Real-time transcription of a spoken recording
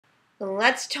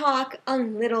let's talk a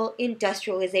little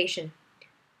industrialization.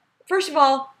 First of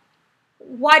all,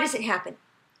 why does it happen?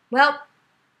 Well,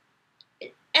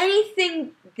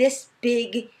 anything this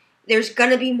big, there's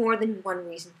gonna be more than one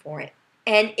reason for it.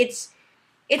 And it's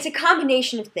a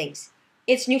combination of things.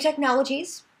 It's new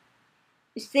technologies.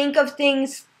 Think of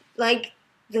things like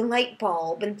the light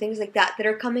bulb and things like that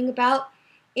are coming about.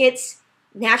 It's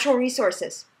natural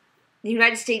resources. The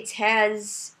United States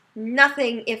has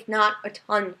nothing if not a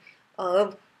ton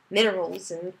of minerals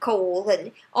and coal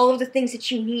and all of the things that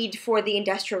you need for the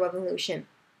Industrial Revolution.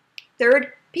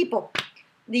 Third, people.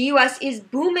 The U.S. is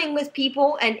booming with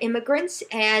people and immigrants,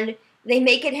 and they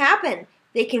make it happen.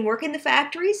 They can work in the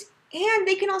factories, and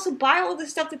they can also buy all the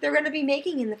stuff that they're going to be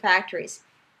making in the factories.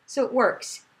 So it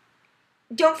works.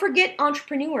 Don't forget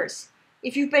entrepreneurs.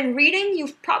 If you've been reading,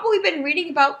 you've probably been reading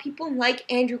about people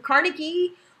like Andrew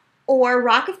Carnegie or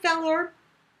Rockefeller,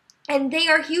 and they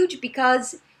are huge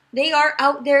because they are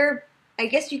out there, I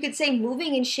guess you could say,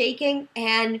 moving and shaking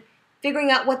and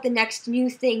figuring out what the next new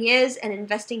thing is and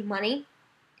investing money.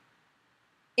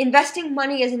 Investing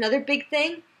money is another big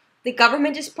thing. The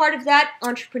government is part of that.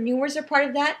 Entrepreneurs are part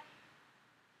of that.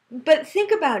 But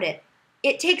think about it.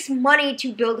 It takes money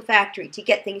to build a factory, to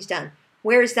get things done.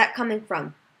 Where is that coming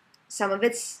from? Some of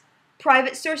it's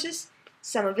private sources.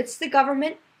 Some of it's the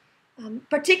government.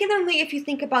 Particularly if you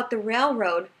think about the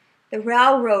railroad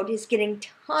is getting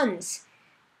tons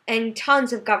and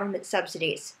tons of government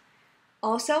subsidies.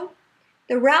 Also,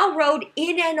 the railroad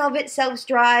in and of itself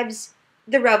drives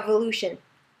the revolution.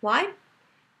 Why?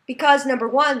 Because number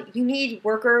one, you need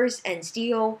workers and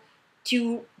steel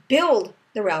to build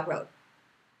the railroad.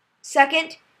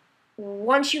 Second,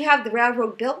 once you have the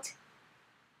railroad built,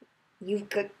 you've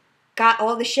got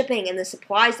all the shipping and the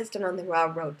supplies that's done on the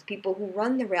railroad, the people who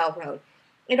run the railroad.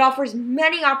 It offers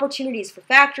many opportunities for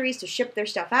factories to ship their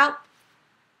stuff out.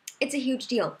 It's a huge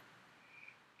deal.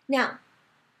 Now,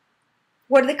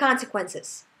 what are the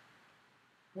consequences?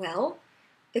 Well,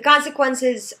 the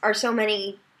consequences are so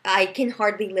many, I can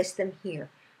hardly list them here.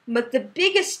 But the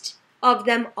biggest of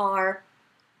them are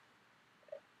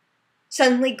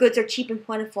suddenly goods are cheap and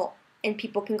plentiful, and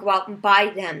people can go out and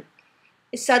buy them.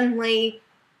 Suddenly,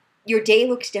 your day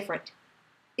looks different.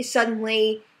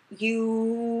 Suddenly,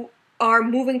 you are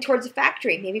moving towards a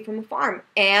factory, maybe from a farm,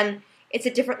 and it's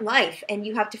a different life, and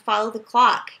you have to follow the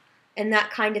clock, and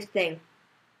that kind of thing.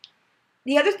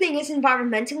 The other thing is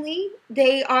environmentally,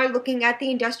 they are looking at the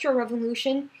Industrial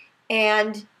Revolution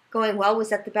and going, well, was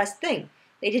that the best thing?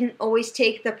 They didn't always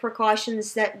take the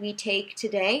precautions that we take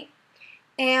today.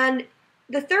 And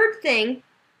the third thing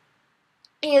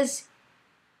is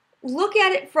look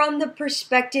at it from the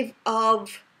perspective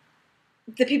of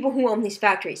the people who own these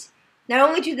factories. Not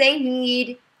only do they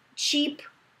need cheap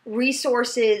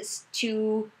resources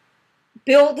to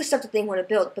build the stuff that they want to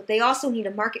build, but they also need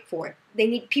a market for it. They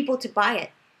need people to buy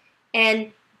it.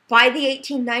 And by the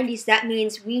 1890s, that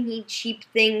means we need cheap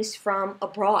things from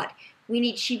abroad. We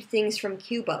need cheap things from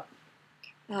Cuba.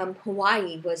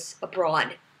 Hawaii was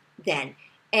abroad then.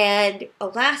 And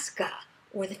Alaska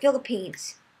or the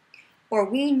Philippines. Or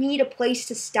we need a place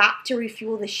to stop to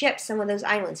refuel the ships, some of those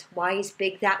islands. Hawaii is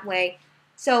big that way.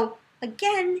 So,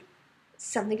 again,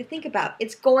 something to think about.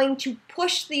 It's going to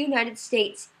push the United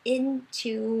States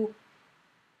into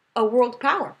a world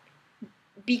power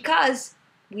because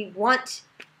we want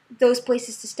those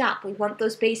places to stop. We want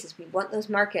those bases. We want those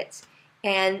markets.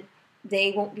 And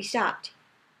they won't be stopped.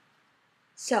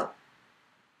 So,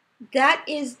 that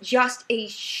is just a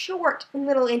short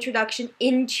little introduction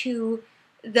into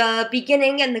the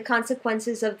beginning and the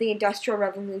consequences of the Industrial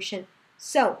Revolution.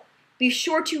 So, be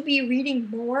sure to be reading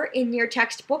more in your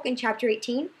textbook in Chapter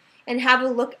 18 and have a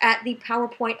look at the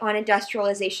PowerPoint on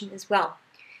industrialization as well.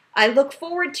 I look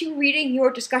forward to reading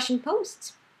your discussion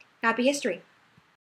posts. Happy history!